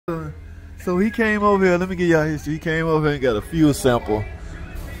So he came over here. Let me give y'all history. He came over here and got a fuel sample.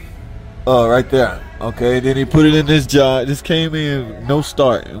 Right there. Okay, then he put it in this jar. This came in, no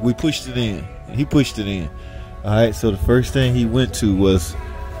start. We pushed it in. He pushed it in. Alright, so the first thing he went to was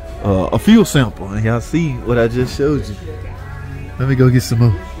a fuel sample. And y'all see what I just showed you. Let me go get some more.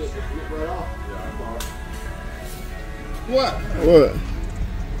 What?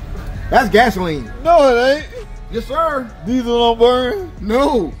 That's gasoline. No, it ain't. Yes, sir. Diesel don't burn?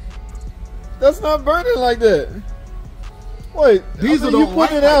 No. That's not burning like that. Wait, diesel don't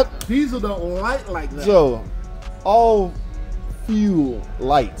light it out. Diesel don't light like that. So, all fuel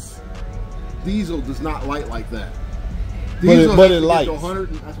lights. Diesel does not light like that. Diesel but it lights. 100,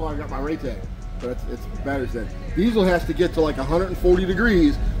 that's why I got my ray tag. But it's battery set. Diesel has to get to like 140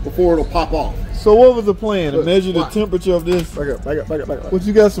 degrees before it'll pop off. So what was the plan? To measure the temperature of this? Back up. What,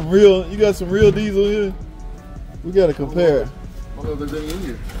 you got some real diesel here? We gotta compare. I don't know if there's any in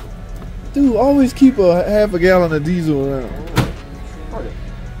here. Dude, always keep a half a gallon of diesel around. Okay.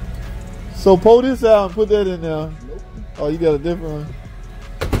 So pull this out and put that in there. Nope. Oh, you got a different one?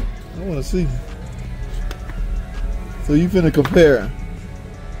 I wanna see. So you finna compare.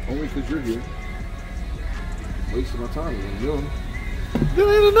 Only because you're here. Wasting my time again, you know. That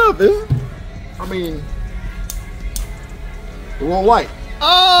ain't enough, is it? I mean, it won't light.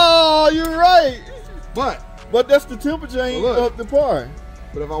 Oh, you're right. But that's the temperature ain't up to par.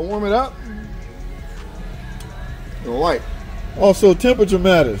 But if I warm it up, it'll light. Oh, so temperature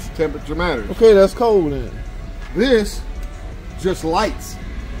matters. Temperature matters. Okay, that's cold then. This just lights.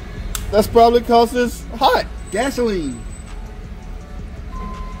 That's probably because it's hot. Gasoline.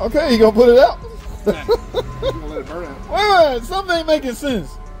 Okay, you gonna put it out? Yeah. You're gonna let it burn out. Wait, something ain't making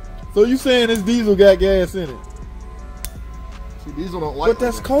sense. So you saying this diesel got gas in it? See, diesel don't light. But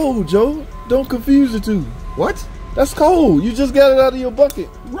that's cold, Joe. Don't confuse the two. What? That's cold. You just got it out of your bucket.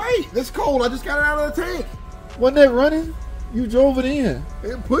 Right. That's cold. I just got it out of the tank. Wasn't that running? You drove it in.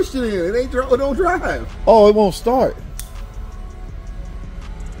 It pushed it in. It don't drive. Oh, it won't start.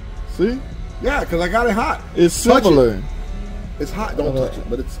 See? Yeah, because I got it hot. It's similar. It's hot. Don't touch it,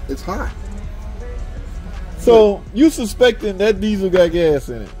 but it's hot. So you suspecting that diesel got gas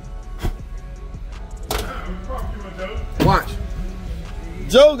in it? Watch.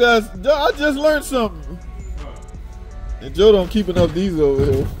 Joe, I just learned something. And Joe don't keep enough diesel over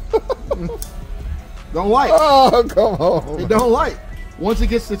here. Don't light. Oh, come on. It don't light. Once it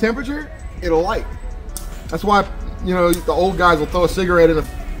gets to temperature, it'll light. That's why, you know, the old guys will throw a cigarette in a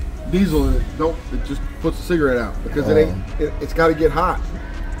diesel and it just puts the cigarette out because it's got to get hot.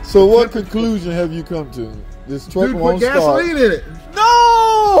 So what conclusion have you come to? This truck won't put gasoline in it.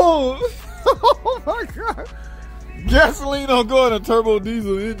 No! Oh my God. Gasoline don't go in a turbo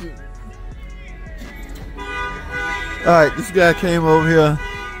diesel engine. Alright, this guy came over here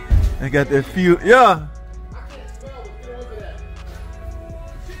and got that fuel. Yeah. I can't smell it. Get a whiff of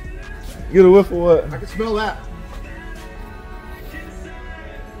that. Get a whiff of what? I can smell that.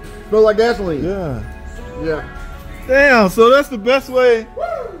 Smell like gasoline. Yeah. Yeah. Damn, so that's the best way.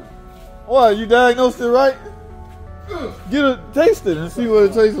 Woo! What, you diagnosed it right? Taste it and see what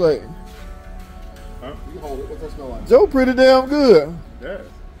it tastes like. Huh? You hold it. What's that smell like? Joe pretty damn good.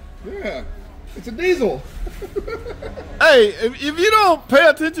 Yeah. It's a diesel. Hey, if you don't pay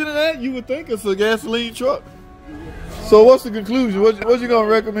attention to that, you would think it's a gasoline truck. So what's the conclusion? What you gonna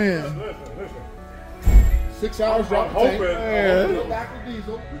recommend? Listen. 6 hours drop the tank. Go back to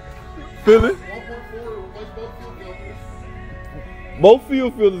diesel. Feel it? 1.4 replace both fuel filters. Both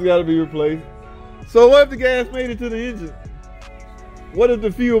fuel filters got to be replaced. So what if the gas made it to the engine? What if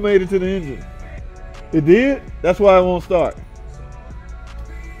the fuel made it to the engine? It did? That's why it won't start.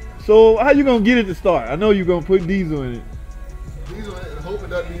 So how you gonna get it to start? I know you're gonna put diesel in it. Diesel in it and hope it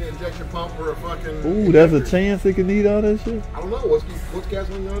doesn't need an injection pump or a fucking... Ooh, there's a chance it can need all that shit? I don't know. What's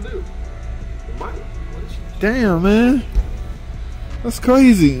gasoline gonna do? It might. Damn, man. That's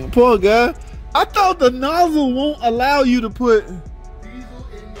crazy. Poor guy. I thought the nozzle won't allow you to put... Diesel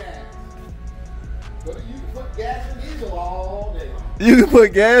in gas. But you can put gas in diesel all day long. You can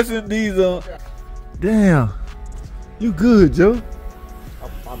put gas in diesel. Damn. You good, Joe.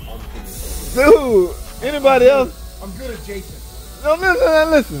 I'm Dude, anybody else? I'm good at Jason. No,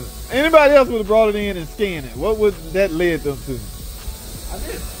 listen. Anybody else would have brought it in and scanned it. What would that lead them to? I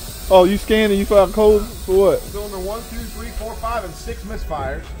did. Oh, you scanned it, you found codes for what? Cylinder 1, 2, 3, 4, 5, and 6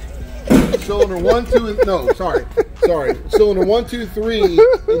 misfires. Cylinder 1, 2, and sorry. Cylinder 1, 2, 3,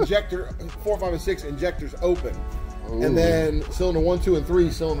 injector 4, 5, and 6 injectors open. Ooh. And then cylinder 1, 2, and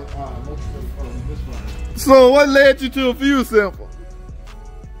 3 cylinder misfire. So what led you to a fuel sample?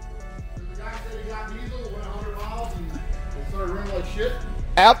 The guy said he got diesel, went 100 miles, and started running like shit.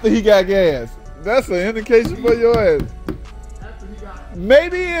 After he got gas. That's an indication for your ass. After he got.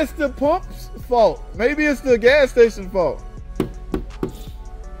 Maybe it's the pump's fault. Maybe it's the gas station fault.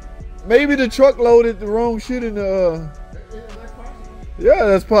 Maybe the truck loaded the wrong shit in the. Is that possible? Yeah,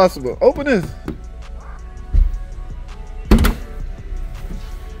 that's possible. Open this.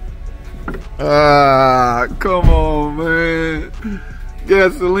 Ah, come on, man.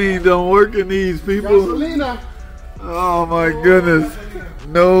 Gasoline don't work in these people. Gasolina. Oh my goodness.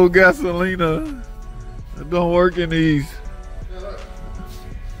 No gasolina. It don't work in these.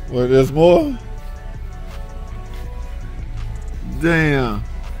 Well, there's more? Damn.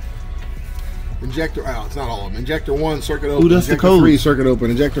 Injector out. It's not all of them. Injector 1 circuit open. Ooh, that's the Injector code. 3 circuit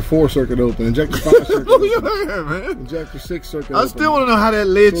open. Injector 4 circuit open. Injector 5 circuit open. Yeah, man. Injector 6 circuit I open. still want to know how that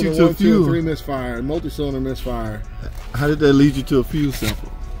led you to 1, 2, and 3 fuel. misfire. Multi-cylinder misfire. How did that lead you to a fuel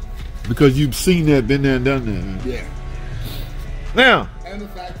sample? Because you've seen that, been there and done that. Man. Yeah. Now. And the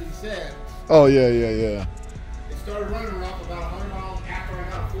fact that he said Oh, yeah. it started running rough about 100 miles after I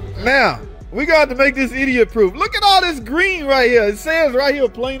got a full tank. Now, we got to make this idiot proof. Look at all this green right here. It says right here,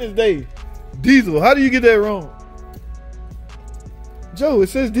 plain as day. Diesel. How do you get that wrong? Joe, it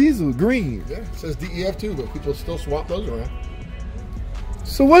says diesel, green. Yeah, it says DEF too, but people still swap those around.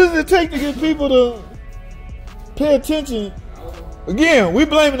 So what does it take to get people to pay attention? Again, we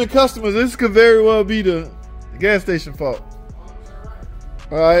blaming the customers. This could very well be the gas station fault.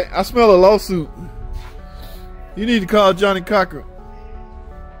 All right, I smell a lawsuit. You need to call Johnny Cocker.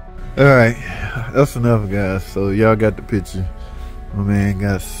 All right, that's enough, guys. So y'all got the picture. My man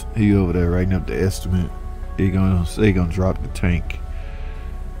got he over there writing up the estimate. They gonna drop the tank,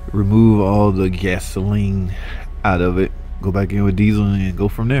 remove all the gasoline out of it, go back in with diesel, and go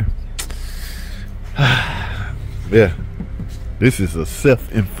from there. Yeah, this is a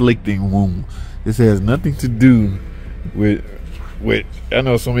self-inflicting wound. This has nothing to do with. I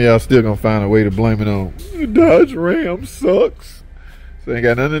know some of y'all still gonna find a way to blame it on Dodge Ram sucks. So it ain't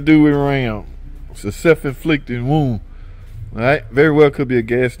got nothing to do with Ram. It's a self-inflicting wound. All right, very well could be a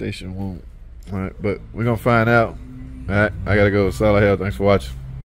gas station wound. All right, but we're gonna find out. All right, I gotta go. That's all I have. Thanks for watching.